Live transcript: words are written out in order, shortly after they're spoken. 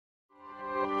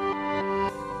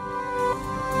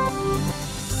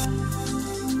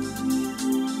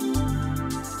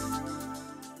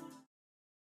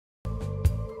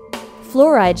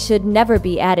Fluoride should never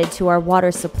be added to our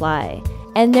water supply,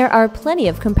 and there are plenty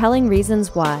of compelling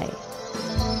reasons why.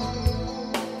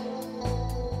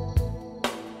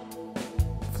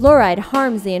 Fluoride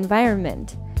harms the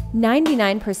environment.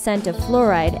 99% of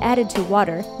fluoride added to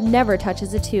water never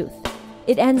touches a tooth.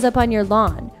 It ends up on your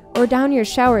lawn, or down your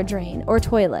shower drain or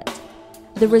toilet.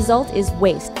 The result is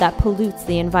waste that pollutes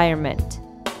the environment.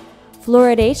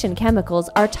 Fluoridation chemicals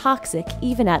are toxic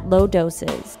even at low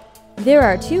doses. There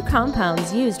are two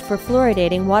compounds used for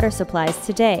fluoridating water supplies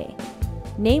today,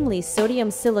 namely sodium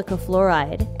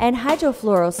silicofluoride and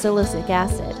hydrofluorosilicic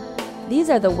acid. These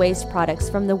are the waste products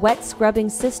from the wet scrubbing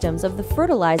systems of the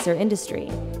fertilizer industry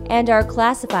and are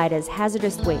classified as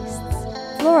hazardous wastes.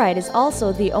 Fluoride is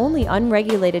also the only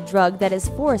unregulated drug that is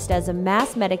forced as a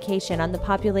mass medication on the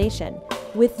population,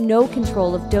 with no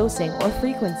control of dosing or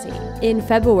frequency. In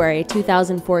February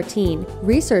 2014,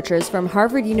 researchers from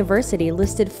Harvard University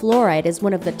listed fluoride as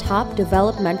one of the top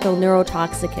developmental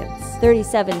neurotoxicants.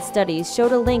 37 studies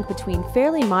showed a link between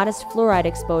fairly modest fluoride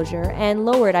exposure and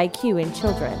lowered IQ in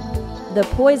children. The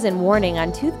poison warning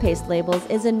on toothpaste labels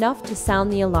is enough to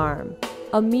sound the alarm.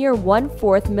 A mere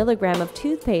 1/4 milligram of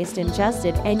toothpaste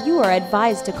ingested and you are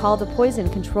advised to call the poison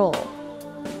control.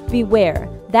 Beware,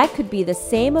 that could be the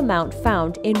same amount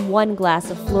found in 1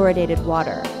 glass of fluoridated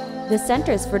water. The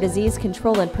Centers for Disease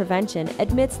Control and Prevention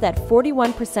admits that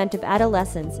 41% of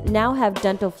adolescents now have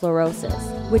dental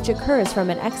fluorosis, which occurs from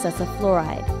an excess of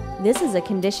fluoride. This is a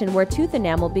condition where tooth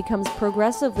enamel becomes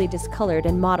progressively discolored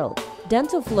and mottled.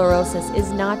 Dental fluorosis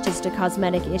is not just a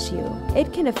cosmetic issue.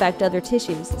 It can affect other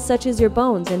tissues, such as your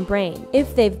bones and brain,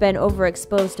 if they've been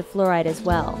overexposed to fluoride as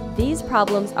well. These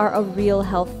problems are a real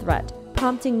health threat,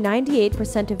 prompting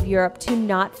 98% of Europe to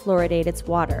not fluoridate its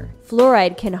water.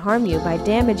 Fluoride can harm you by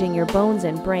damaging your bones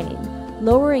and brain,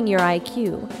 lowering your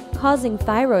IQ, causing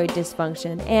thyroid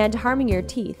dysfunction, and harming your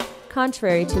teeth,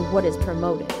 contrary to what is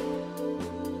promoted.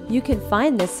 You can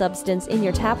find this substance in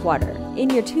your tap water, in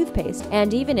your toothpaste,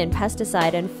 and even in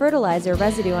pesticide and fertilizer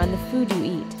residue on the food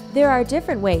you eat. There are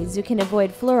different ways you can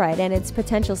avoid fluoride and its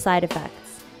potential side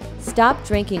effects. Stop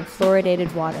drinking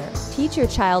fluoridated water. Teach your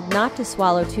child not to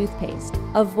swallow toothpaste.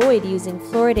 Avoid using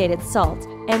fluoridated salt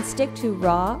and stick to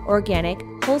raw, organic,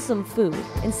 wholesome food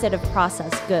instead of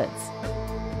processed goods.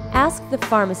 Ask the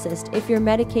pharmacist if your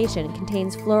medication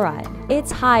contains fluoride.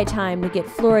 It's high time to get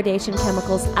fluoridation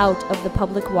chemicals out of the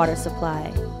public water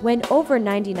supply. When over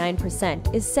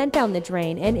 99% is sent down the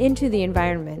drain and into the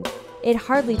environment, it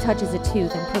hardly touches a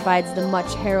tooth and provides the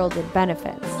much heralded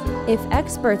benefits. If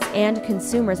experts and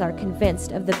consumers are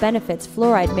convinced of the benefits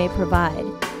fluoride may provide,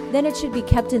 then it should be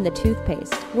kept in the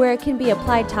toothpaste, where it can be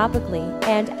applied topically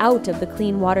and out of the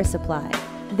clean water supply.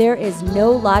 There is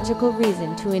no logical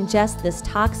reason to ingest this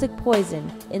toxic poison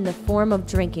in the form of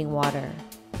drinking water.